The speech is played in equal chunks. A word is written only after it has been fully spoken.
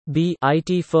B.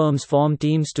 IT firms form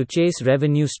teams to chase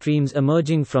revenue streams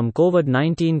emerging from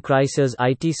COVID-19 crisis.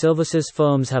 IT services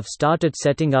firms have started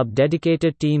setting up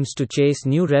dedicated teams to chase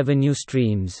new revenue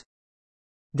streams.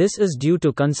 This is due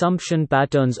to consumption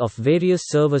patterns of various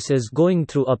services going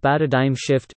through a paradigm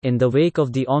shift in the wake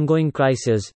of the ongoing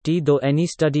crisis. Though any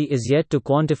study is yet to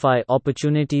quantify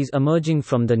opportunities emerging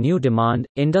from the new demand,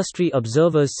 industry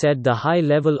observers said the high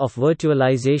level of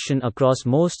virtualization across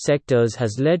most sectors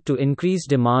has led to increased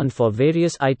demand for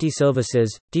various IT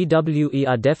services. TWE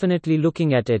are definitely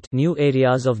looking at it, new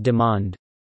areas of demand.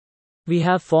 We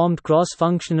have formed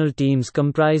cross-functional teams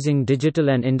comprising Digital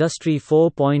and Industry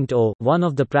 4.0, one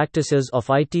of the practices of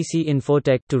ITC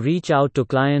Infotech, to reach out to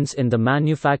clients in the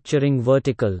manufacturing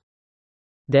vertical.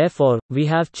 Therefore, we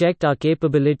have checked our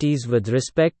capabilities with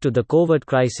respect to the COVID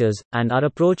crisis, and are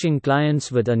approaching clients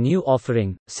with a new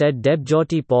offering, said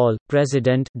Debjyoti Paul,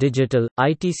 President, Digital,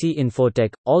 ITC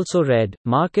Infotech. Also read,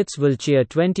 markets will cheer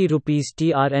 ₹20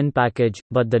 TRN package,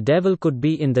 but the devil could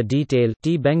be in the detail.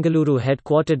 Bengaluru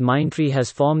headquartered Mindtree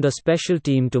has formed a special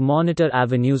team to monitor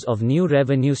avenues of new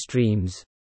revenue streams.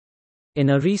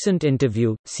 In a recent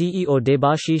interview, CEO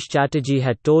Debashish Chatterjee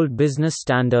had told Business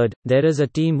Standard, there is a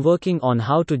team working on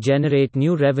how to generate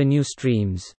new revenue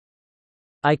streams.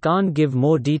 I can't give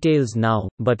more details now,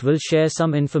 but will share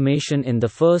some information in the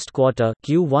first quarter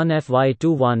Q1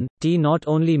 FY21. Not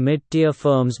only mid-tier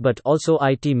firms but also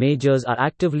IT majors are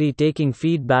actively taking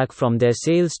feedback from their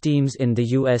sales teams in the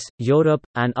US, Europe,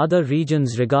 and other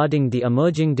regions regarding the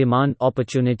emerging demand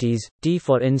opportunities.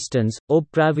 For instance,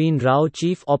 Praveen Rao,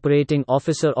 Chief Operating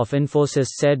Officer of Infosys,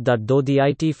 said that though the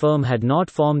IT firm had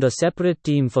not formed a separate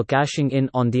team for cashing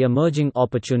in on the emerging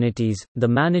opportunities, the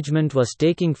management was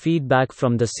taking feedback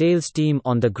from the sales team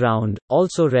on the ground.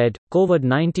 Also read,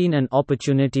 COVID-19 an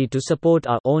opportunity to support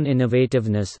our own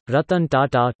innovativeness. Ratan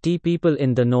Tata, people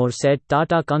in the know said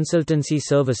Tata Consultancy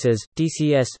Services,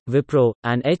 TCS, Wipro,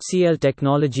 and HCL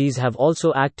Technologies have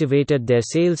also activated their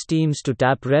sales teams to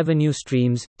tap revenue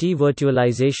streams.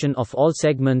 Virtualization of all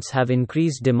segments have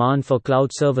increased demand for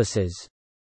cloud services.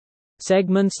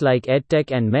 Segments like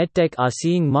EdTech and MedTech are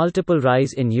seeing multiple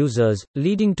rise in users,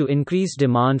 leading to increased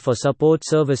demand for support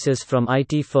services from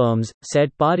IT firms,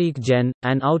 said Parikh Jain,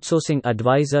 an outsourcing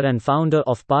advisor and founder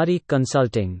of Parikh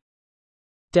Consulting.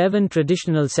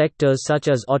 Traditional sectors such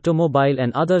as automobile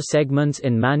and other segments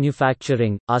in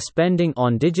manufacturing are spending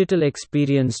on digital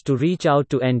experience to reach out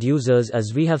to end users,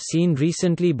 as we have seen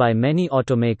recently by many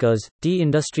automakers.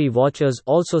 Industry watchers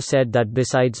also said that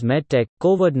besides medtech,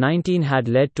 COVID-19 had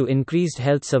led to increased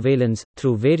health surveillance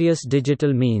through various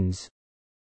digital means.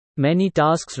 Many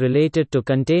tasks related to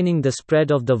containing the spread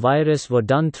of the virus were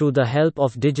done through the help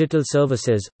of digital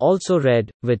services. Also read,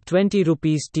 with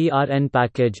 ₹20 TRN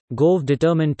package, Gove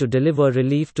determined to deliver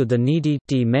relief to the needy.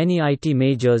 Many IT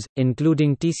majors,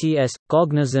 including TCS,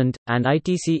 Cognizant, and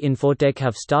ITC Infotech,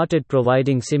 have started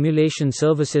providing simulation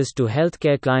services to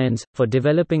healthcare clients for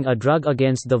developing a drug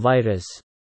against the virus.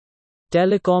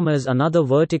 Telecom is another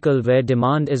vertical where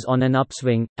demand is on an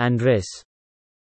upswing, and RIS.